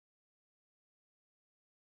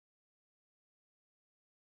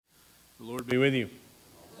The Lord be with you.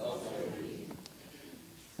 I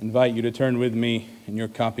invite you to turn with me in your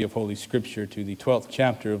copy of Holy Scripture to the 12th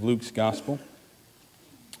chapter of Luke's Gospel.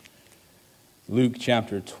 Luke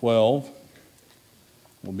chapter 12.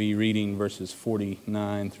 We'll be reading verses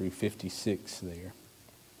 49 through 56 there.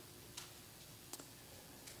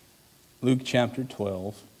 Luke chapter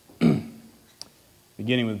 12,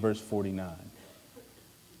 beginning with verse 49.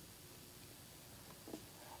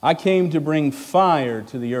 I came to bring fire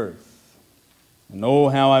to the earth, and oh,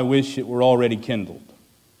 how I wish it were already kindled.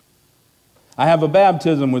 I have a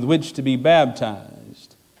baptism with which to be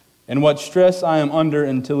baptized, and what stress I am under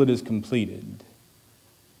until it is completed.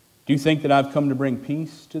 Do you think that I've come to bring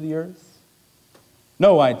peace to the earth?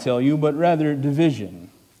 No, I tell you, but rather division.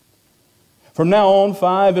 From now on,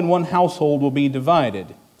 5 in one household will be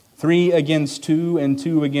divided. 3 against 2, and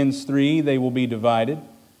 2 against 3, they will be divided.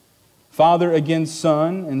 Father against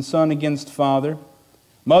son, and son against father.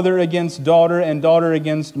 Mother against daughter, and daughter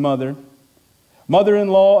against mother.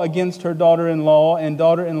 Mother-in-law against her daughter-in-law, and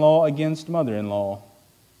daughter-in-law against mother-in-law.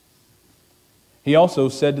 He also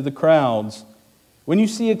said to the crowds, when you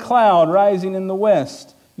see a cloud rising in the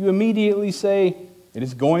west, you immediately say, it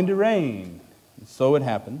is going to rain. And so it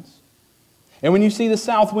happens. And when you see the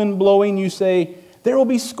south wind blowing, you say, there will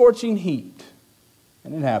be scorching heat.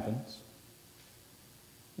 And it happens.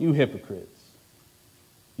 You hypocrites.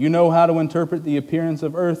 You know how to interpret the appearance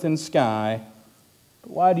of earth and sky, but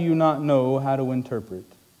why do you not know how to interpret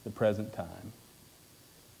the present time?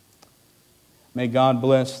 May God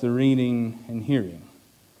bless the reading and hearing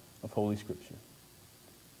of Holy Scripture.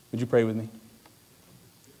 Would you pray with me?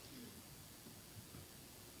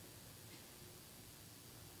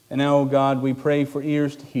 And now, O God, we pray for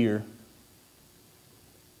ears to hear,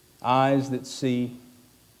 eyes that see,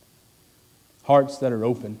 hearts that are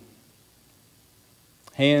open,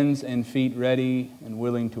 hands and feet ready and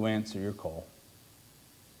willing to answer your call.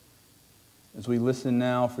 As we listen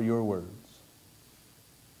now for your words,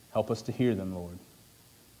 help us to hear them, Lord.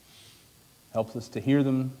 Help us to hear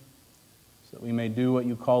them so that we may do what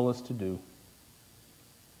you call us to do,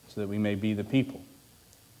 so that we may be the people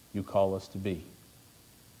you call us to be.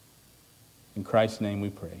 In Christ's name we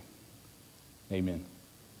pray. Amen.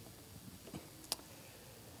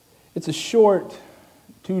 It's a short,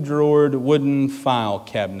 2-drawered wooden file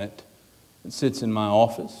cabinet that sits in my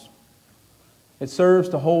office. It serves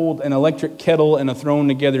to hold an electric kettle and a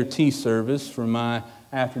thrown-together tea service for my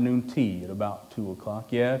afternoon tea at about 2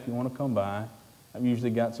 o'clock. Yeah, if you want to come by. I've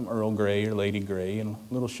usually got some Earl Grey or Lady Grey and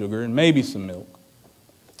a little sugar and maybe some milk.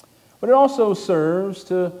 But it also serves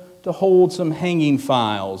to hold some hanging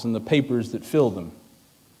files and the papers that fill them.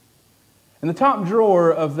 And the top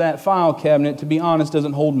drawer of that file cabinet, to be honest,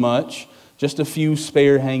 doesn't hold much. Just a few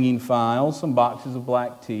spare hanging files, some boxes of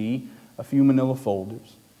black tea, a few manila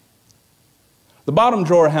folders. The bottom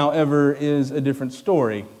drawer, however, is a different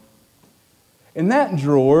story. In that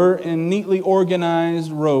drawer, in neatly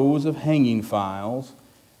organized rows of hanging files,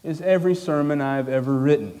 is every sermon I've ever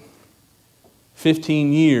written.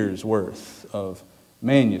 15 years worth of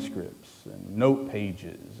manuscripts and note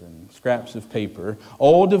pages and scraps of paper,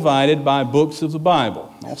 all divided by books of the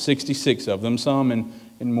Bible, all 66 of them, some in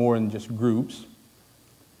more than just groups.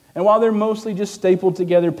 And while they're mostly just stapled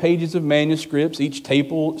together pages of manuscripts, each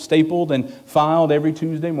stapled and filed every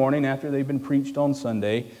Tuesday morning after they've been preached on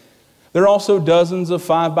Sunday, there are also dozens of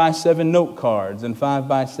 5x7 note cards and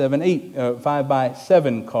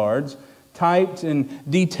 5x7 cards, typed and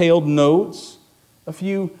detailed notes, a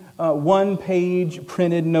few one-page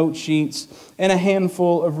printed note sheets, and a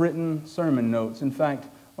handful of written sermon notes. In fact,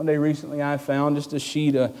 one day recently I found just a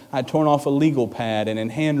sheet, I'd torn off a legal pad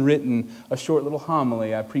and handwritten a short little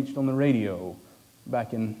homily I preached on the radio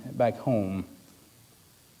back home.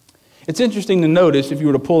 It's interesting to notice, if you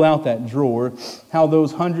were to pull out that drawer, how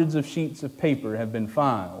those hundreds of sheets of paper have been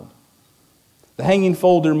filed. The hanging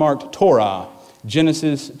folder marked Torah,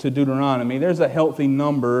 Genesis to Deuteronomy. There's a healthy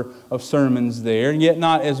number of sermons there, yet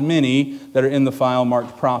not as many that are in the file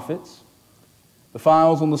marked prophets. The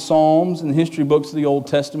files on the Psalms and the history books of the Old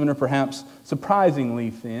Testament are perhaps surprisingly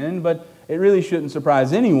thin, but it really shouldn't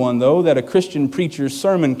surprise anyone, though, that a Christian preacher's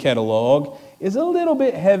sermon catalog is a little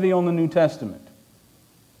bit heavy on the New Testament.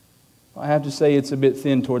 I have to say it's a bit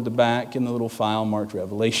thin toward the back in the little file marked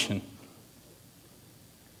Revelation.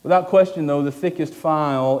 Without question, though, the thickest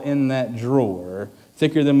file in that drawer,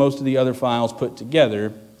 thicker than most of the other files put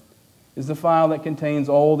together, is the file that contains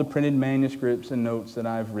all the printed manuscripts and notes that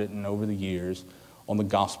I've written over the years on the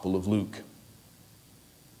Gospel of Luke.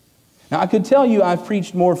 Now, I could tell you I've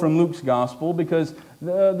preached more from Luke's Gospel because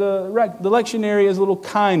the lectionary is a little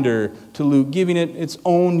kinder to Luke, giving it its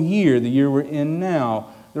own year, the year we're in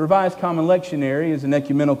now, The Revised Common Lectionary is an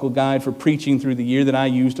ecumenical guide for preaching through the year that I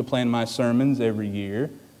use to plan my sermons every year.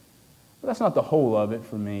 But that's not the whole of it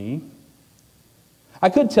for me. I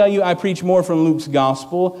could tell you I preach more from Luke's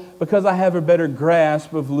Gospel because I have a better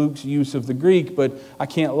grasp of Luke's use of the Greek, but I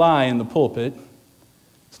can't lie in the pulpit.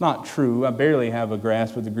 It's not true. I barely have a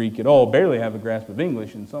grasp of the Greek at all, barely have a grasp of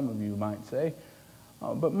English, and some of you might say.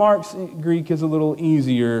 But Mark's Greek is a little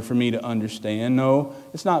easier for me to understand. No,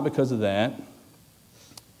 it's not because of that.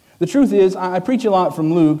 The truth is, I preach a lot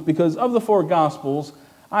from Luke because of the four Gospels,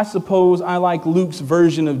 I suppose I like Luke's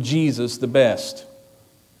version of Jesus the best.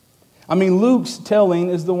 I mean, Luke's telling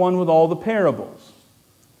is the one with all the parables.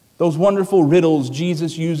 Those wonderful riddles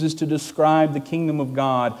Jesus uses to describe the kingdom of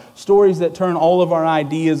God. Stories that turn all of our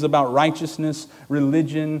ideas about righteousness,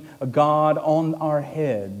 religion, a God on our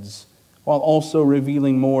heads, while also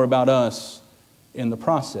revealing more about us in the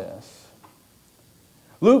process.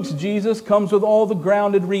 Luke's Jesus comes with all the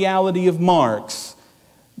grounded reality of Mark's.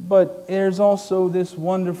 But there's also this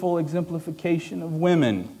wonderful exemplification of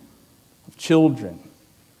women, of children,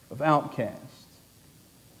 of outcasts.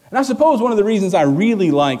 And I suppose one of the reasons I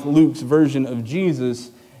really like Luke's version of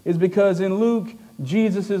Jesus is because in Luke,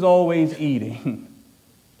 Jesus is always eating.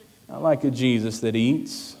 Not like a Jesus that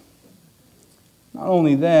eats. Not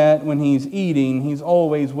only that, when he's eating, he's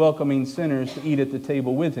always welcoming sinners to eat at the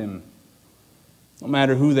table with him. No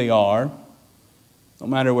matter who they are, no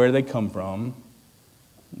matter where they come from,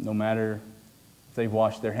 no matter if they've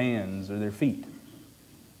washed their hands or their feet.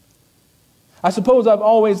 I suppose I've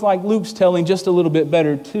always liked Luke's telling just a little bit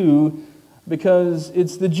better too, because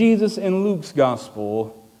it's the Jesus in Luke's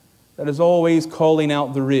gospel that is always calling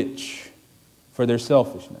out the rich for their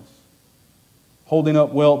selfishness. Holding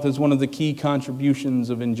up wealth as one of the key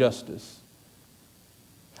contributions of injustice.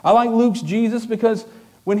 I like Luke's Jesus because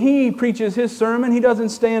when he preaches his sermon, he doesn't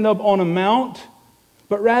stand up on a mount,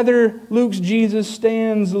 but rather Luke's Jesus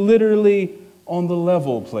stands literally on the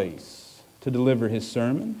level place to deliver his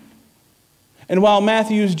sermon. And while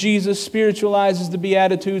Matthew's Jesus spiritualizes the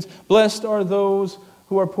Beatitudes, blessed are those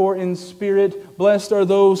who are poor in spirit, blessed are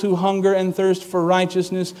those who hunger and thirst for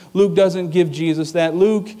righteousness, Luke doesn't give Jesus that.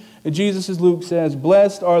 Luke says,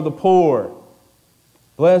 blessed are the poor,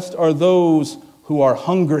 blessed are those who are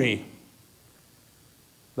hungry,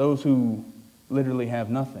 those who literally have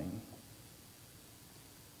nothing.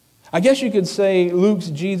 I guess you could say Luke's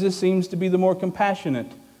Jesus seems to be the more compassionate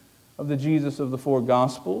of the Jesus of the four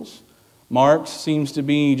Gospels. Mark seems to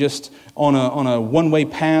be just on a one-way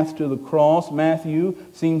path to the cross. Matthew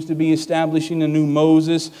seems to be establishing a new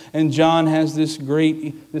Moses. And John has this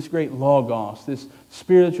great Logos, this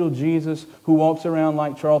spiritual Jesus who walks around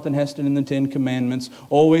like Charlton Heston in the Ten Commandments,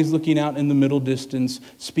 always looking out in the middle distance,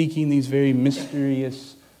 speaking these very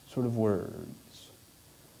mysterious sort of words.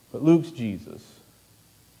 But Luke's Jesus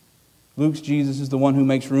is the one who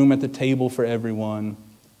makes room at the table for everyone,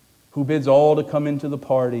 who bids all to come into the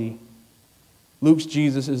party. Luke's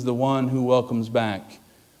Jesus is the one who welcomes back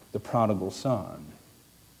the prodigal son.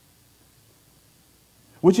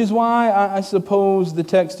 Which is why I suppose the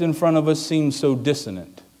text in front of us seems so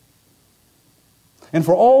dissonant. And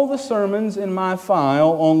for all the sermons in my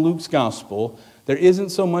file on Luke's gospel, there isn't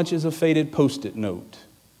so much as a faded post-it note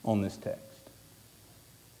on this text.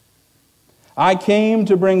 I came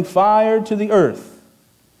to bring fire to the earth,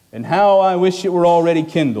 and how I wish it were already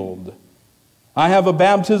kindled. I have a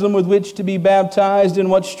baptism with which to be baptized, and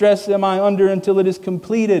what stress am I under until it is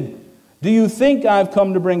completed? Do you think I've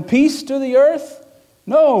come to bring peace to the earth?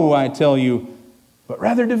 No, I tell you, but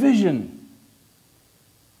rather division.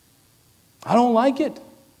 I don't like it.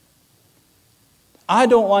 I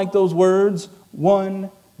don't like those words one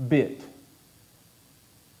bit.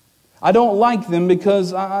 I don't like them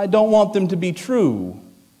because I don't want them to be true.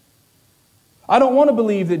 I don't want to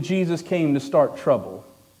believe that Jesus came to start trouble.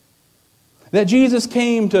 That Jesus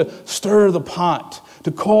came to stir the pot,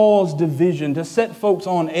 to cause division, to set folks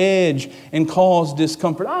on edge and cause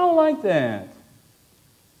discomfort. I don't like that.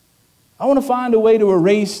 I want to find a way to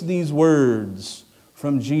erase these words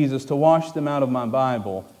from Jesus, to wash them out of my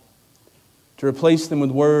Bible, to replace them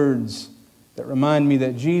with words that remind me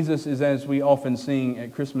that Jesus is, as we often sing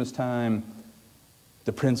at Christmas time,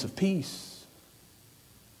 the Prince of Peace.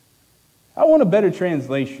 I want a better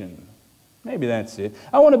translation. Maybe that's it.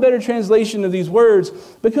 I want a better translation of these words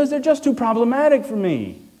because they're just too problematic for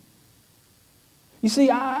me. You see,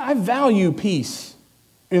 I value peace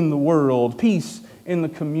in the world, peace in the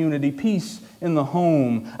community, peace in the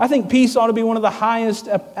home. I think peace ought to be one of the highest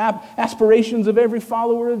aspirations of every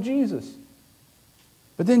follower of Jesus.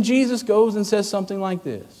 But then Jesus goes and says something like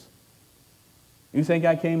this. You think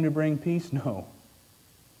I came to bring peace? No.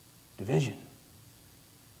 Division.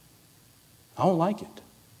 I don't like it.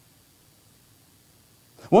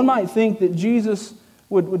 One might think that Jesus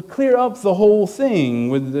would clear up the whole thing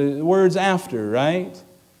with the words after, right?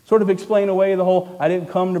 Sort of explain away the whole, I didn't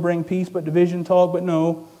come to bring peace but division talk, but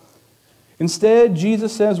no. Instead,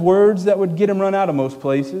 Jesus says words that would get him run out of most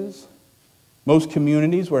places, most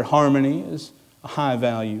communities where harmony is a high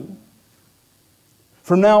value.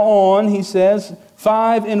 From now on, he says,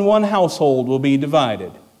 5 in one household will be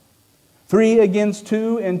divided. 3 against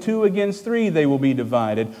 2 and 2 against 3 they will be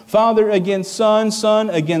divided. Father against son, son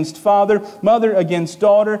against father, mother against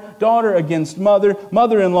daughter, daughter against mother,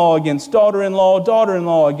 mother-in-law against daughter-in-law,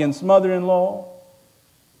 daughter-in-law against mother-in-law.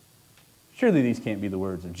 Surely these can't be the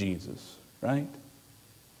words of Jesus, right?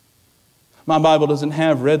 My Bible doesn't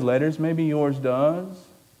have red letters. Maybe yours does.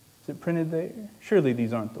 Is it printed there? Surely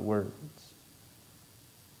these aren't the words.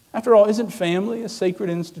 After all, isn't family a sacred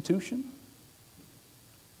institution?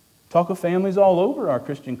 Talk of families all over our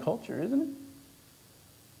Christian culture, isn't it?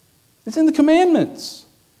 It's in the commandments.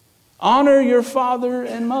 Honor your father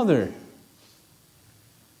and mother.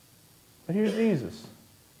 But here's Jesus.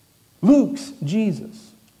 Luke's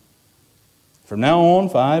Jesus. From now on,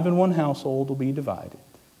 5 in one household will be divided.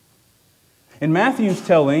 In Matthew's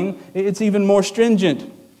telling, it's even more stringent.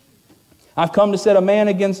 I've come to set a man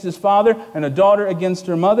against his father and a daughter against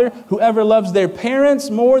her mother. Whoever loves their parents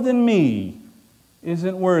more than me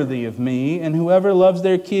isn't worthy of me, and whoever loves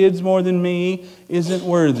their kids more than me isn't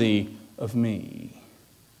worthy of me.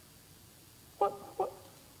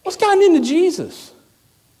 What's gotten into Jesus?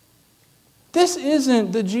 This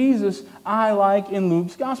isn't the Jesus I like in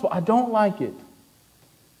Luke's gospel. I don't like it.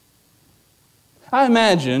 I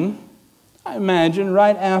imagine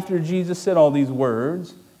right after Jesus said all these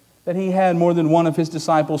words, that he had more than one of his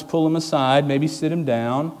disciples pull him aside, maybe sit him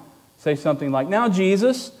down, say something like, now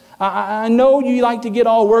Jesus, I know you like to get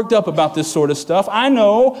all worked up about this sort of stuff. I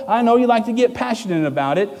know you like to get passionate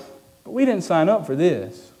about it, but we didn't sign up for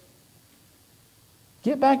this.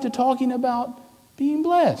 Get back to talking about being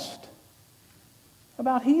blessed,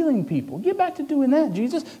 about healing people. Get back to doing that,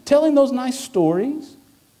 Jesus. Telling those nice stories,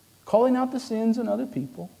 calling out the sins in other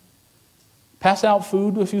people. Pass out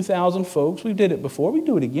food to a few thousand folks. We did it before. We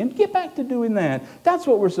do it again. Get back to doing that. That's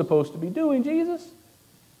what we're supposed to be doing, Jesus.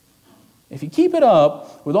 If you keep it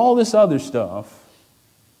up with all this other stuff,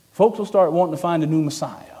 folks will start wanting to find a new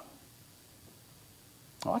Messiah.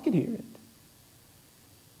 Oh, I could hear it.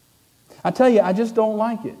 I tell you, I just don't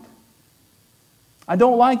like it. I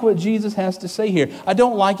don't like what Jesus has to say here. I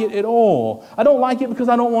don't like it at all. I don't like it because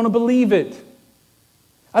I don't want to believe it.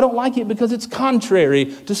 I don't like it because it's contrary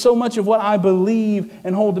to so much of what I believe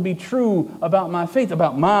and hold to be true about my faith,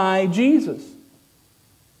 about my Jesus.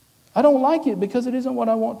 I don't like it because it isn't what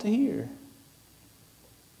I want to hear.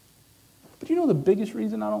 But you know the biggest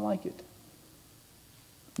reason I don't like it?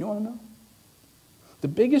 You want to know? The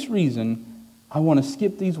biggest reason I want to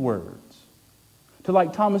skip these words, to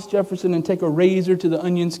like Thomas Jefferson and take a razor to the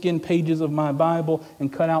onion skin pages of my Bible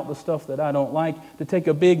and cut out the stuff that I don't like, to take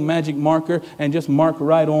a big magic marker and just mark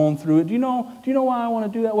right on through it. Do you know why I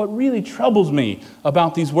want to do that? What really troubles me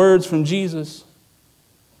about these words from Jesus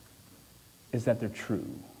is that they're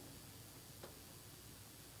true.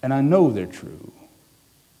 And I know they're true.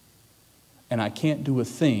 And I can't do a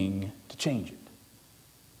thing to change it.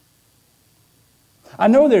 I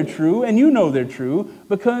know they're true, and you know they're true,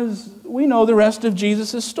 because we know the rest of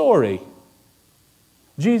Jesus' story.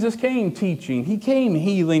 Jesus came teaching, he came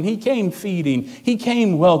healing, he came feeding, he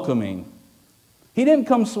came welcoming. He didn't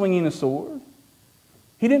come swinging a sword.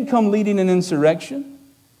 He didn't come leading an insurrection.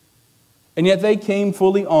 And yet they came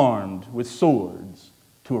fully armed with swords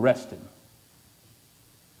to arrest him.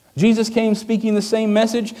 Jesus came speaking the same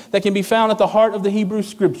message that can be found at the heart of the Hebrew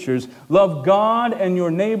Scriptures. Love God and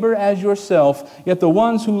your neighbor as yourself. Yet the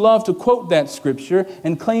ones who love to quote that Scripture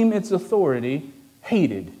and claim its authority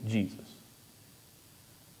hated Jesus.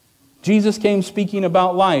 Jesus came speaking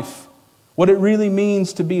about life, what it really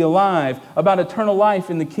means to be alive, about eternal life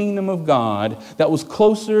in the kingdom of God that was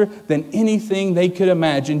closer than anything they could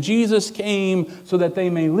imagine. Jesus came so that they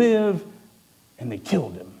may live, and they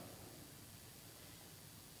killed him.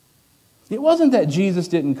 It wasn't that Jesus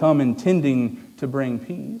didn't come intending to bring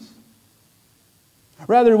peace.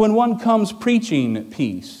 Rather, when one comes preaching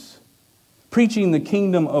peace, preaching the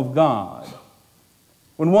kingdom of God,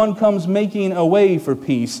 when one comes making a way for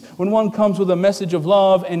peace, when one comes with a message of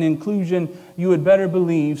love and inclusion, you had better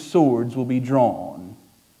believe swords will be drawn.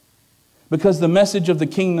 Because the message of the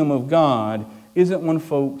kingdom of God isn't one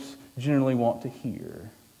folks generally want to hear.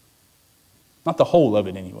 Not the whole of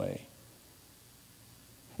it anyway.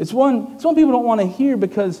 It's one people don't want to hear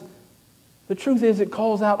because the truth is it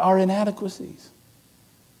calls out our inadequacies.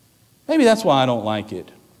 Maybe that's why I don't like it.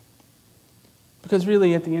 Because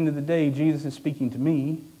really, at the end of the day, Jesus is speaking to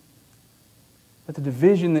me. But the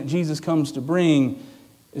division that Jesus comes to bring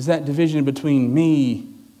is that division between me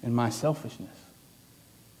and my selfishness.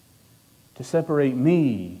 To separate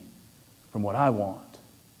me from what I want,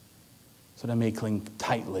 so that I may cling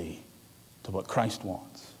tightly to what Christ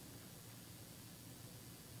wants.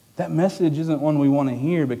 That message isn't one we want to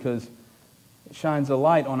hear because it shines a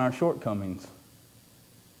light on our shortcomings.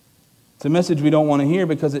 It's a message we don't want to hear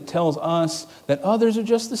because it tells us that others are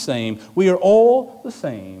just the same. We are all the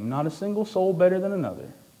same, not a single soul better than another.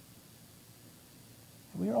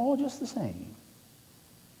 We are all just the same.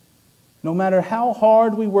 No matter how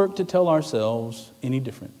hard we work to tell ourselves any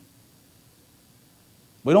different.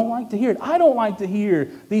 We don't like to hear it. I don't like to hear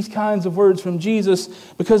these kinds of words from Jesus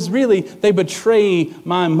because really they betray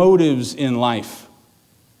my motives in life.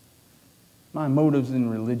 My motives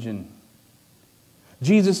in religion.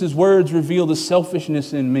 Jesus' words reveal the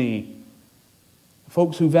selfishness in me.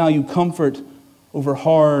 Folks who value comfort over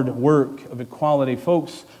hard work of equality.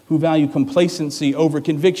 Folks who value complacency over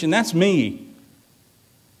conviction. That's me.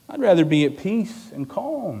 I'd rather be at peace and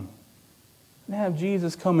calm than have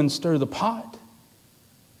Jesus come and stir the pot.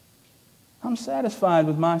 I'm satisfied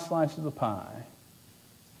with my slice of the pie,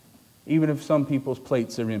 even if some people's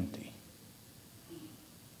plates are empty.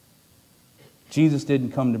 Jesus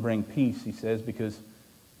didn't come to bring peace, he says, because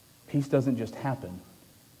peace doesn't just happen.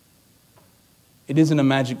 It isn't a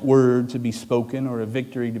magic word to be spoken or a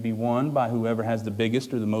victory to be won by whoever has the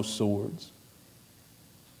biggest or the most swords.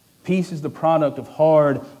 Peace is the product of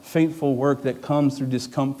hard, faithful work that comes through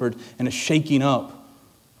discomfort and a shaking up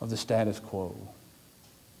of the status quo.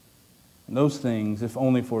 And those things, if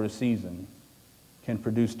only for a season, can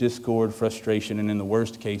produce discord, frustration, and in the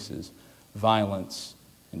worst cases, violence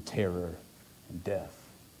and terror and death.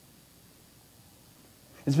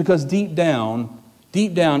 It's because deep down,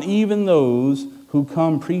 even those who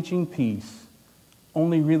come preaching peace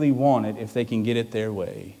only really want it if they can get it their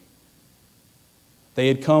way. They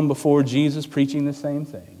had come before Jesus preaching the same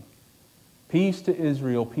thing. Peace to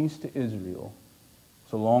Israel,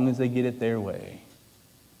 so long as they get it their way.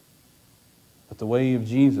 But the way of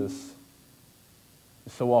Jesus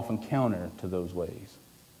is so often counter to those ways.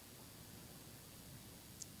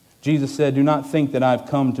 Jesus said, "Do not think that I've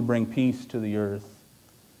come to bring peace to the earth.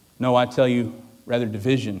 No, I tell you, rather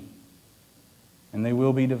division. And they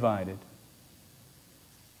will be divided.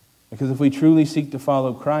 Because if we truly seek to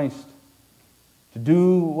follow Christ, to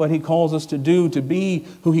do what He calls us to do, to be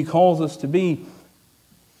who He calls us to be,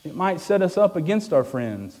 it might set us up against our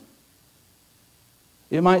friends.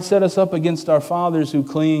 It might set us up against our fathers who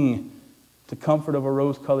cling to comfort of a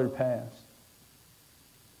rose-colored past.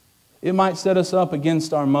 It might set us up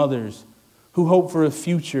against our mothers who hope for a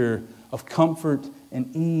future of comfort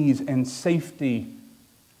and ease and safety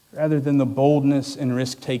rather than the boldness and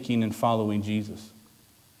risk-taking in following Jesus.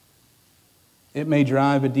 It may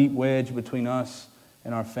drive a deep wedge between us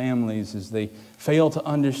and our families as they fail to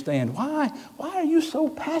understand, why are you so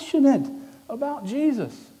passionate about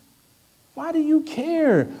Jesus? Why do you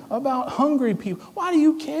care about hungry people? Why do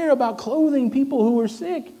you care about clothing people who are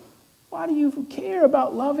sick? Why do you care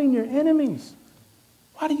about loving your enemies?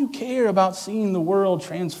 Why do you care about seeing the world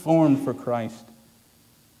transformed for Christ?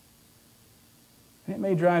 It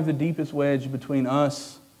may drive the deepest wedge between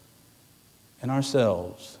us and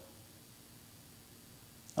ourselves.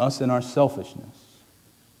 Us and our selfishness.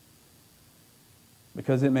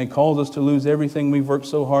 Because it may cause us to lose everything we've worked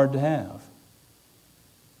so hard to have.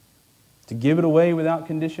 To give it away without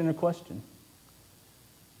condition or question.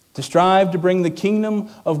 To strive to bring the kingdom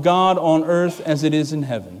of God on earth as it is in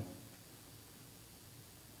heaven.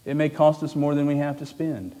 It may cost us more than we have to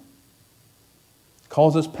spend.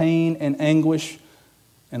 Cause us pain and anguish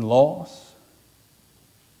and loss.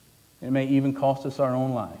 It may even cost us our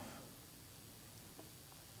own life.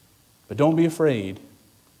 But don't be afraid.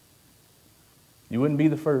 You wouldn't be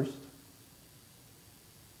the first.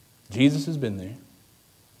 Jesus has been there.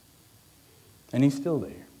 And He's still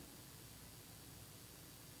there.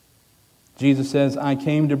 Jesus says, "I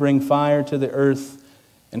came to bring fire to the earth,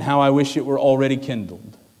 and how I wish it were already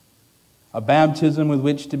kindled. A baptism with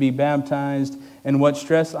which to be baptized, and what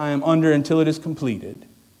stress I am under until it is completed.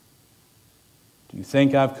 Do you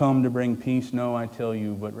think I've come to bring peace? No, I tell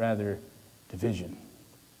you, but rather division."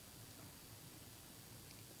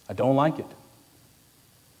 I don't like it.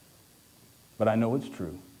 But I know it's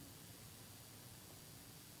true.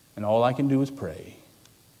 And all I can do is pray.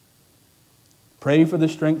 Pray for the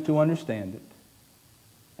strength to understand it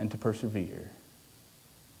and to persevere.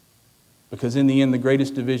 Because in the end, the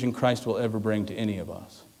greatest division Christ will ever bring to any of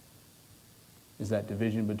us is that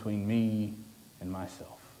division between me and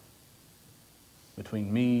myself,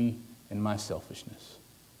 between me and my selfishness,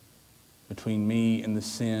 between me and the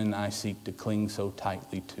sin I seek to cling so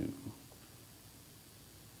tightly to.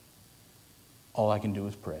 All I can do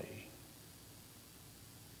is pray.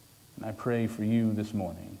 And I pray for you this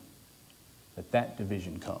morning that that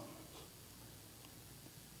division comes.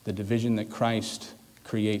 The division that Christ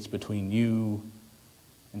creates between you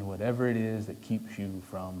and whatever it is that keeps you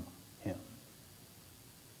from Him.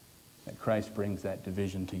 That Christ brings that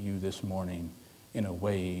division to you this morning in a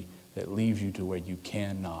way that leaves you to where you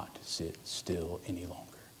cannot sit still any longer.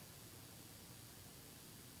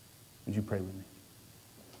 Would you pray with me?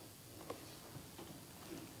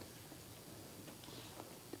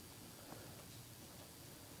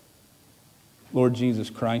 Lord Jesus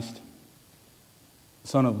Christ,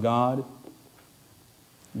 Son of God,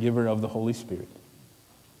 giver of the Holy Spirit.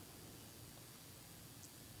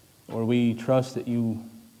 Lord, we trust that you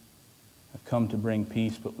have come to bring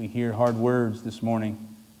peace, but we hear hard words this morning.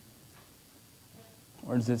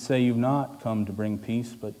 Words that say you've not come to bring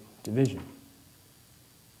peace, but division.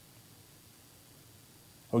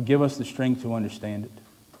 Lord, give us the strength to understand it.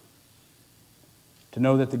 To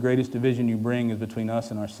know that the greatest division you bring is between us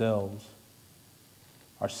and ourselves,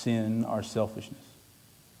 our sin, our selfishness.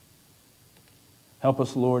 Help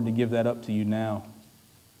us, Lord, to give that up to you now.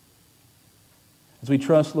 As we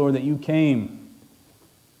trust, Lord, that you came,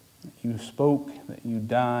 that you spoke, that you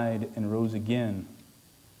died and rose again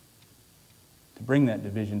to bring that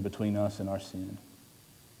division between us and our sin,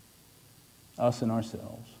 us and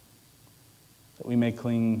ourselves, that we may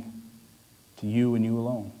cling to you and you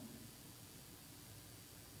alone.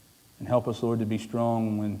 And help us, Lord, to be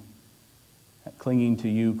strong when that clinging to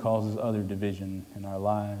you causes other division in our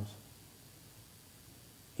lives,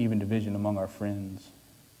 even division among our friends,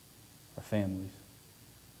 our families,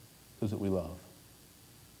 those that we love.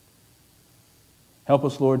 Help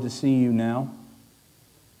us, Lord, to see you now.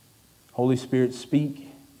 Holy Spirit, speak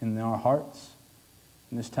in our hearts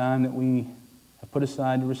in this time that we have put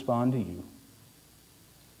aside to respond to you.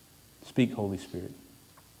 Speak, Holy Spirit.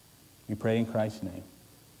 We pray in Christ's name.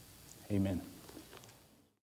 Amen.